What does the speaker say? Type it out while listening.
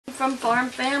from farm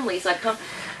families. I come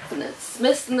from the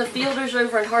Smiths and the Fielders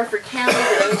over in Harford County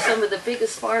that own some of the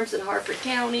biggest farms in Harford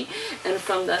County, and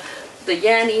from the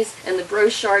Yannies and the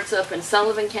Brochards up in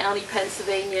Sullivan County,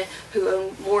 Pennsylvania, who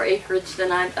own more acreage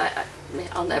than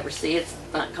I'll never see. It's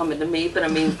not coming to me, but I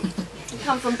mean,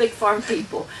 come from big farm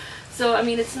people. So I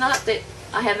mean, it's not that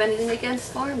I have anything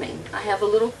against farming. I have a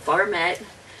little farmette,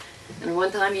 and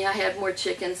one time, yeah, I had more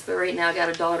chickens, but right now I got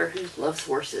a daughter who loves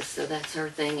horses, so that's her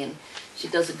thing, and she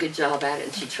does a good job at it,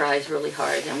 and she tries really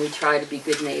hard, and we try to be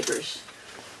good neighbors.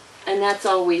 And that's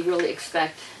all we really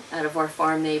expect out of our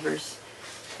farm neighbors.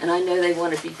 And I know they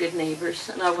want to be good neighbors,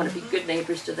 and I want to be good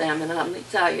neighbors to them, and I'm going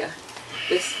to tell you,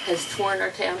 this has torn our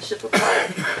township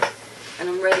apart, and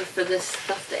I'm ready for this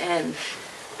stuff to end,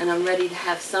 and I'm ready to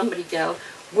have somebody go,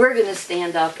 we're going to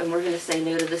stand up and we're going to say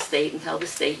no to the state and tell the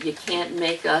state you can't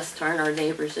make us turn our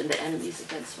neighbors into enemies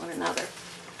against one another.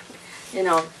 You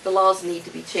know, the laws need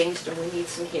to be changed and we need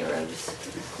some heroes.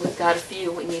 We've got a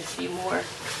few, we need a few more.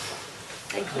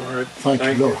 Thank you. All right,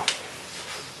 Thank you, Laura.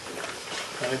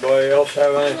 Anybody else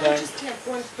have I anything? just have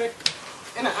one quick,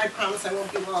 and I promise I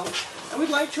won't be long. I would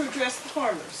like to address the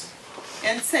farmers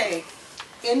and say,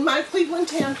 in my Cleveland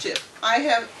Township, I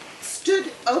have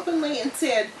stood openly and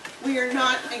said, we are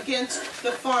not against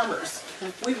the farmers.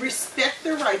 We respect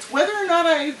their rights. Whether or not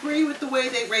I agree with the way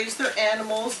they raise their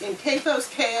animals in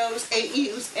CAFOs, KOs,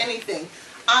 AEUs, anything,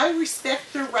 I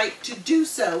respect their right to do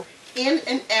so in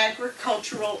an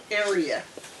agricultural area.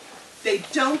 They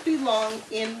don't belong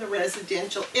in the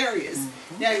residential areas.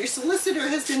 Now, your solicitor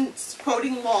has been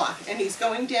quoting law, and he's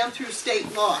going down through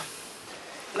state law.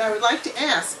 And I would like to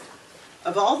ask,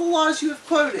 of all the laws you have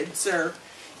quoted, sir,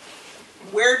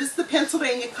 where does the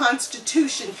Pennsylvania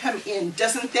Constitution come in?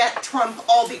 Doesn't that trump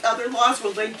all the other laws?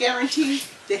 Will they guarantee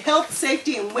the health,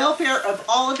 safety, and welfare of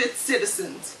all of its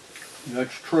citizens?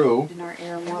 That's true. In our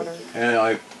air and water.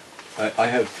 And I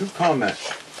have two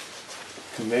comments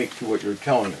to make to what you're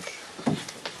telling us.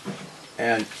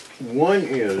 And one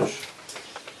is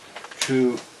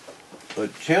to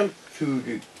attempt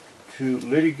to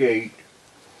litigate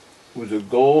with the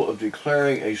goal of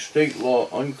declaring a state law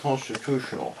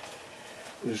unconstitutional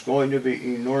is going to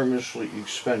be enormously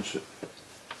expensive.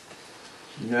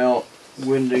 Now,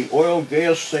 when the oil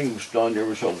gas thing was done, there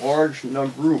was a large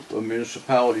group of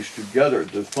municipalities together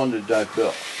that funded that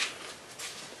bill.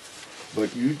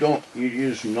 But you don't, it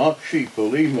is not cheap,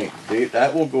 believe me.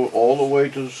 That will go all the way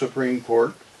to the Supreme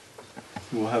Court.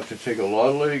 You will have to take a lot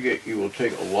of litigation, you will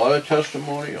take a lot of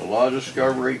testimony, a lot of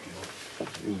discovery.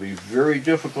 It will be very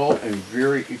difficult and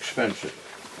very expensive.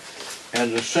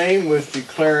 And the same with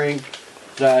declaring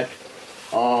that,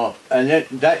 and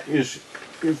that is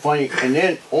funny. And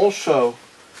then also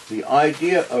the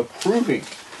idea of proving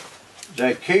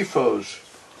that CAFOs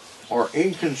are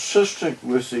inconsistent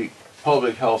with the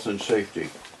public health and safety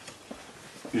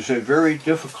is a very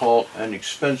difficult and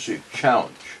expensive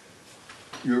challenge.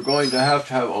 You're going to have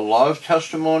a lot of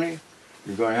testimony.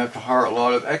 You're going to have to hire a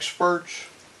lot of experts.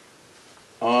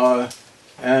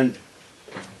 And,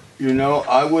 you know,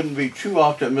 I wouldn't be too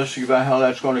optimistic about how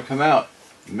that's going to come out.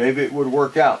 Maybe it would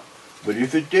work out. But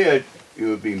if it did, it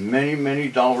would be many, many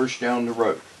dollars down the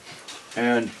road.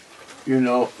 And, you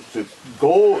know, the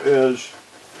goal is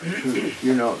to,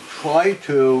 you know, try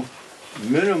to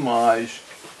minimize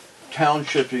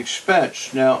township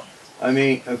expense. Now, I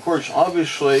mean, of course,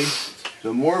 obviously,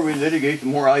 the more we litigate, the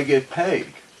more I get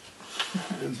paid.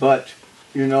 But,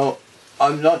 you know,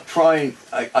 I'm not trying,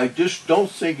 I just don't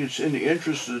think it's in the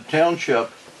interest of the township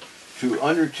to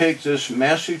undertake this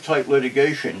massive type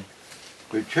litigation,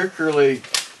 particularly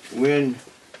when,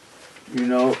 you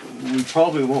know, we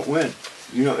probably won't win.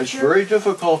 You know, it's very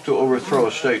difficult to overthrow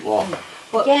a state law.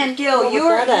 Well, again, Gil,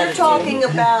 you're talking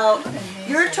about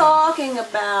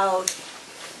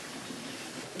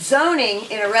zoning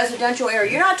in a residential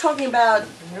area. You're not talking about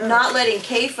not letting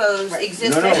CAFOs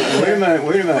exist No, anywhere.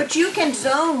 wait a minute. But you can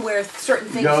zone where certain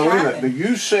things No, wait a minute. happen. But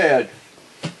you said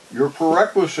your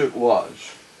prerequisite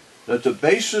was that the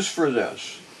basis for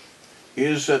this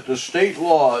is that the state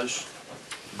laws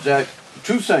that,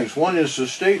 two things. One is the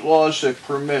state laws that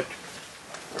permit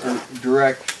or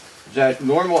direct that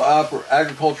normal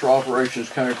agricultural operations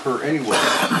can occur anywhere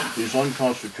is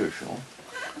unconstitutional.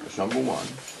 That's number one.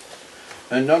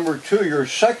 And number two, your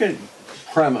second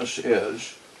premise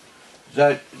is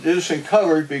that this isn't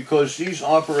covered because these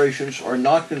operations are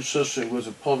not consistent with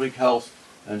the public health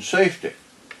and safety.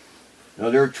 Now,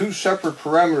 there are two separate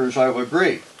parameters, I will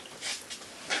agree.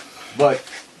 But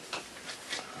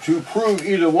to prove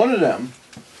either one of them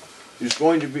is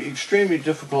going to be extremely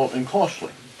difficult and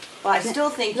costly. Well, I still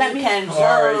think you can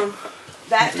All right. zone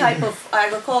that type of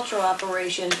agricultural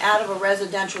operation out of a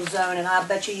residential zone, and I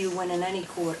bet you win in any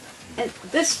court. And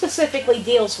this specifically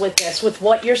deals with this, with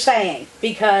what you're saying,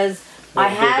 because I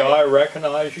Did have. I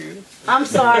recognize you? I'm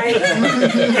sorry.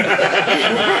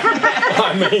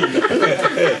 I mean,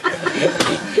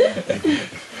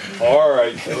 all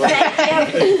right.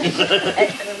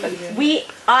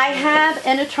 I have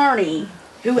an attorney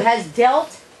who has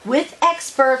dealt with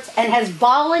experts and has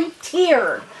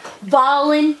volunteered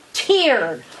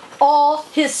all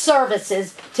his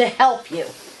services to help you.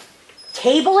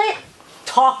 Table it,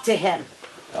 talk to him.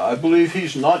 I believe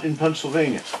he's not in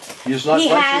Pennsylvania. He is not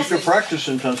licensed to practice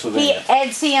in Pennsylvania. Ed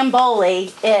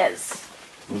Ciamboli is.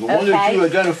 The one that you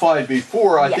identified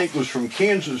before, I think, was from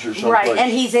Kansas or someplace. Right,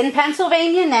 and he's in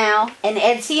Pennsylvania now, and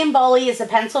Ed Ciamboli is in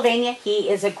Pennsylvania. He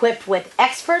is equipped with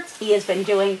experts. He has been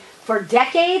doing for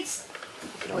decades.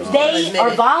 They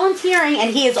are volunteering,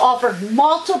 and he has offered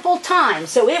multiple times,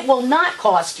 so it will not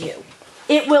cost you.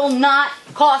 It will not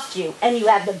cost you, and you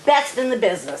have the best in the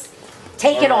business.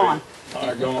 Take it on.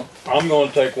 I'm going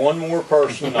to take one more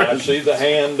person. I see the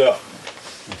hand up.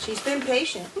 She's been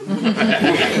patient. We'll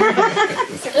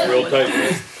take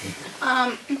it.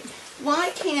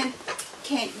 Why can't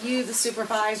you, the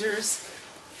supervisors,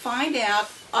 find out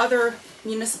other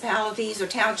municipalities or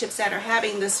townships that are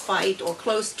having this fight or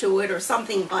close to it or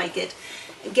something like it,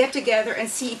 get together and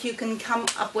see if you can come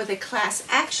up with a class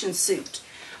action suit?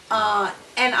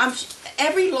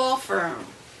 Every law firm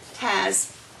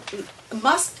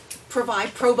must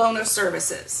provide pro bono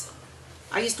services.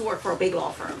 I used to work for a big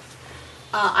law firm.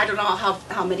 I don't know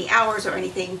how many hours or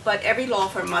anything, but every law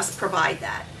firm must provide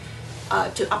that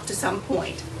up to some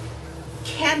point.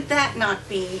 Can that not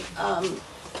be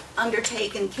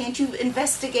undertaken? Can't you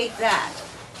investigate that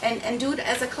and do it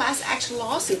as a class action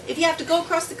lawsuit? If you have to go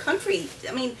across the country,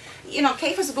 I mean,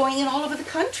 CAFOs are going in all over the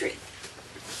country.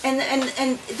 And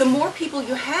the more people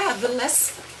you have, the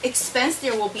less expense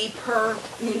there will be per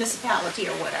municipality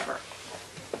or whatever.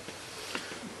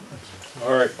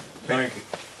 All right, thank you.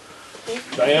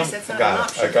 Sam?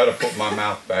 I got to put my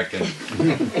mouth back in.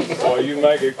 Oh, you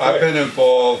make it quick. I've been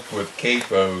involved with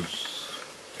CAFOs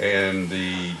and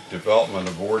the development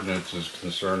of ordinances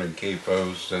concerning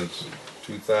CAFOs since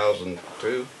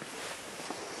 2002.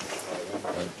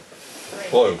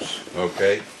 Close,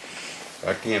 okay?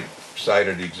 I can't cite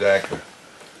it exactly.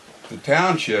 The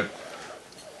township,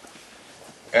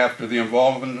 after the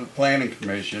involvement of the Planning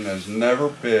Commission, has never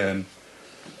been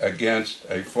against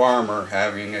a farmer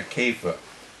having a CAFO.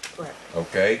 Correct.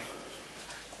 Okay?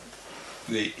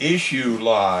 The issue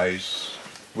lies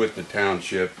with the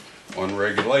township on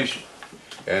regulation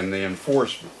and the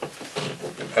enforcement.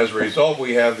 As a result,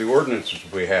 we have the ordinances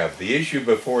we have. The issue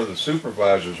before the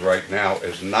supervisors right now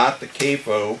is not the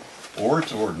CAFO or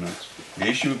its ordinance. The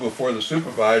issue before the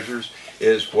supervisors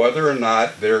is whether or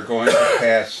not they're going to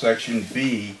pass Section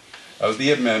B of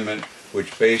the amendment,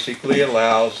 which basically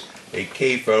allows a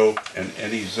CAFO in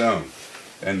any zone.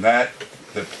 And that,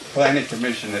 the Planning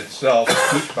Commission itself,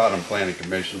 Peach Bottom Planning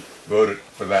Commission, voted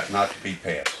for that not to be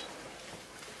passed.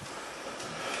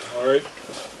 All right,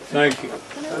 thank you.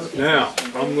 Now,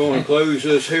 I'm going to close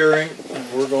this hearing.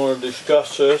 We're going to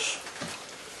discuss this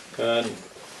and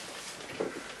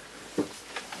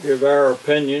give our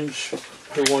opinions.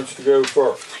 Who wants to go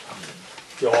first?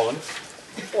 John?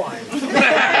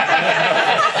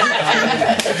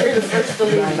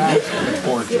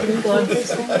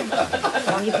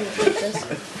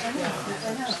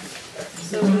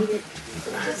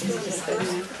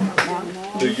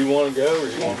 Do you want to go or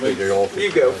you want me to?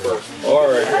 You go first. All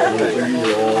right.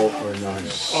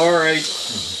 All right.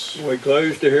 We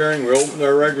closed the hearing. We opened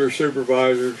our regular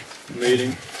supervisors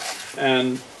meeting,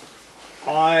 and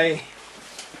I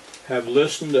have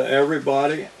listened to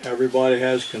everybody. Everybody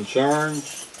has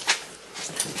concerns,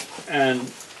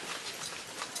 and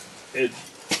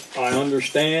I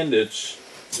understand it's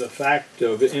the fact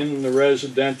of in the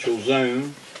residential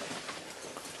zone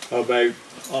about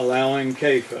allowing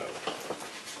CAFO,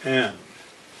 and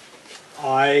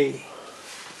I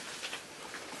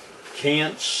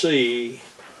can't see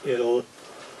any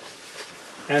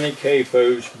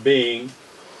CAFOs being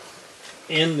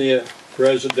in the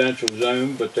residential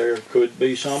zone, but there could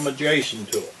be some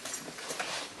adjacent to it.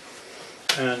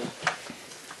 And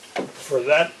for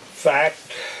that fact,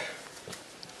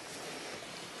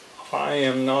 I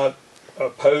am not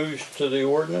opposed to the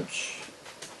ordinance,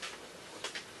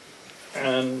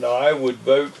 and I would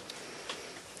vote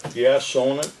yes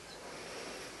on it,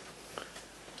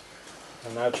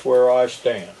 and that's where I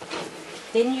stand.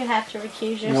 Didn't you have to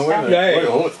recuse yourself? No, wait a minute. Hey, Wait,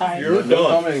 hold it. Sorry. You're Don't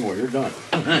done. come anymore. You're done.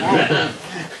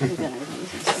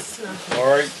 All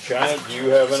right, Janet, do you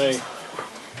have any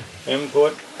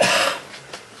Input?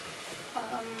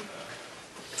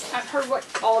 I've heard what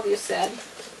all of you said,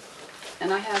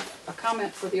 and I have a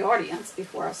comment for the audience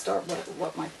before I start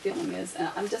what my feeling is. And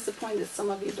I'm disappointed some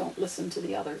of you don't listen to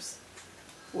the others,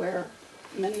 where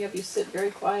many of you sit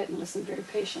very quiet and listen very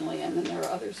patiently, and then there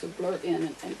are others who blurt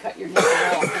in and cut your neighbor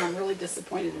off, and I'm really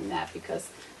disappointed in that, because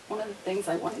one of the things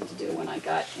I wanted to do when I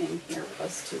got in here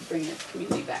was to bring the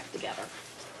community back together.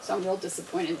 So I'm real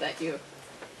disappointed that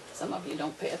some of you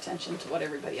don't pay attention to what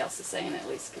everybody else is saying, and at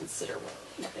least consider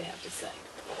what they have to say.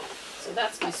 So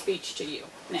that's my speech to you.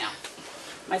 Now,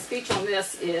 my speech on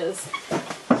this is,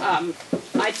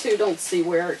 I too don't see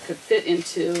where it could fit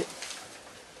into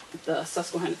the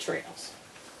Susquehanna Trails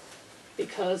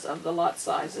because of the lot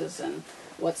sizes and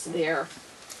what's there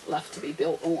left to be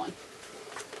built on.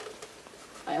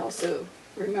 I also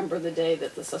remember the day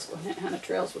that the Susquehanna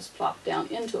Trails was plopped down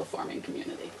into a farming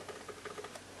community.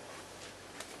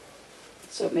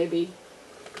 So maybe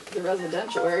the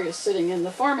residential area is sitting in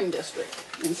the farming district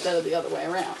instead of the other way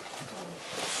around.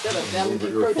 Instead of them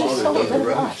encroaching. Who sold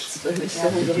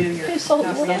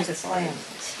the land?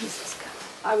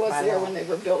 I was there when they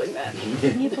were building that.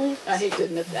 Can you believe? I hate to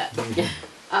admit that.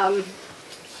 I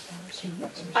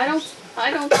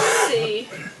don't see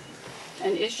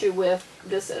an issue with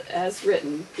this as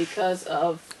written because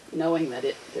of knowing that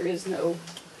there is no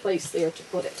place there to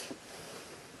put it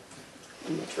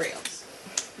in the trails.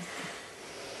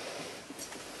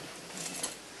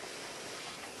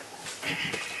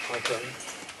 Okay.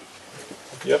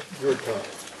 Yep, your turn.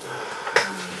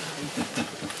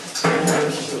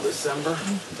 Till December?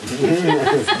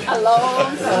 A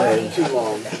long time. Too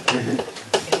long.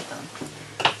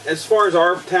 As far as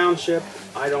our township,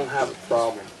 I don't have a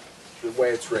problem the way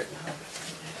it's written.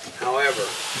 However,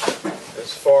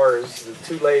 as far as the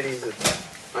two ladies that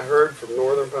I heard from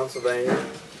northern Pennsylvania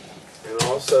and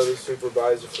also the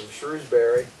supervisor from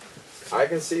Shrewsbury, I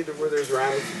can see where there's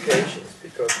ramifications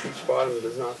because Peach Bottom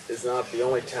is not the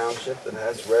only township that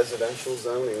has residential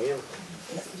zoning in it.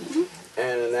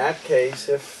 And in that case,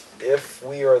 if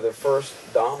we are the first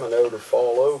domino to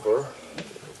fall over,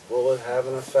 will it have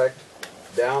an effect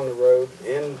down the road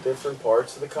in different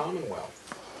parts of the Commonwealth?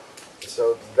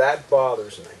 So that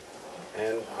bothers me.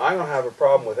 And I don't have a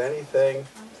problem with anything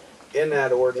in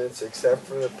that ordinance except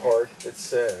for the part that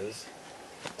says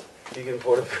you can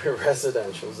put a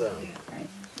residential zone.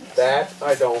 That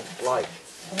I don't like.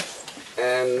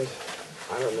 And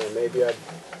I don't know, maybe I've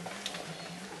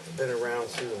been around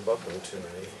Susan Buckland too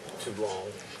long.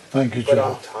 Thank you, But Joe.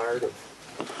 I'm tired of,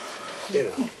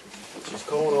 she's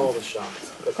calling all the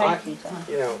shots. But for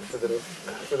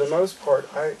the most part,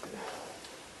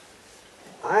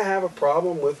 I have a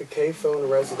problem with the CAFO in the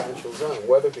residential zone,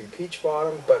 whether it be Peach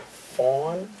Bottom, but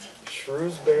Fawn,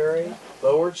 Shrewsbury,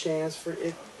 Lower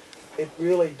Chancery, it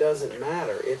really doesn't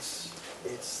matter. It's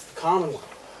the Commonwealth.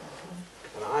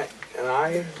 And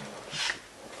I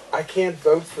can't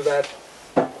vote for that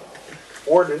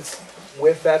ordinance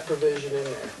with that provision in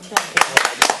there.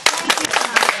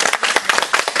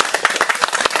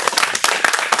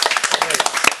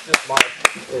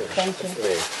 Thank you.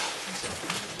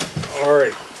 All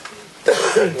right.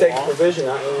 Take the provision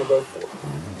out and I'm going to vote for it.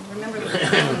 Remember the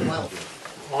Commonwealth.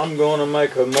 I'm going to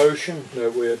make a motion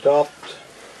that we adopt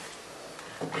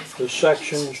the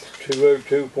sections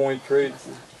 202.3,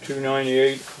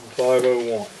 298, and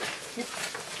 501.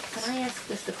 Can I ask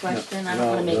just a question? I don't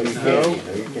want to make a No,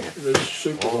 statement. you can't. this is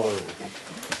supervisor.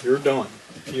 You're done.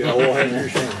 You all have your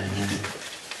say.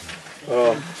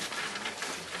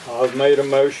 I've made a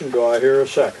motion. Do I hear a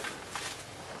second?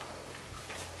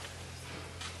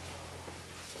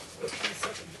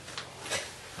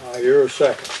 I hear a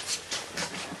second.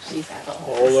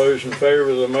 All those in favor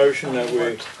of the motion that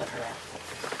we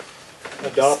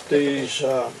adopt these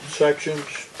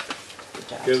sections,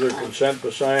 give their consent by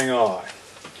saying aye.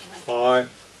 Aye.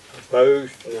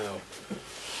 Opposed? No.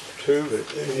 2 to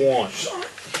 1.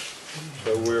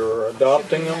 So we're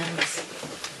adopting them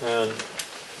and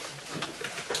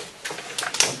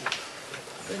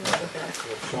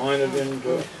we'll sign it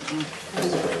into.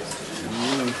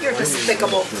 You're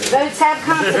despicable. Votes have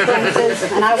consequences,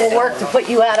 and I will work to put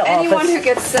you out of office. Anyone who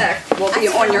gets sick will be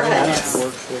on your heads. They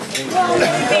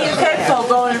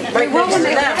will when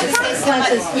they have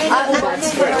consequences. I will work to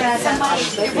put you out of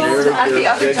office. At the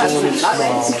other judgment, not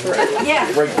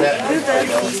Yeah.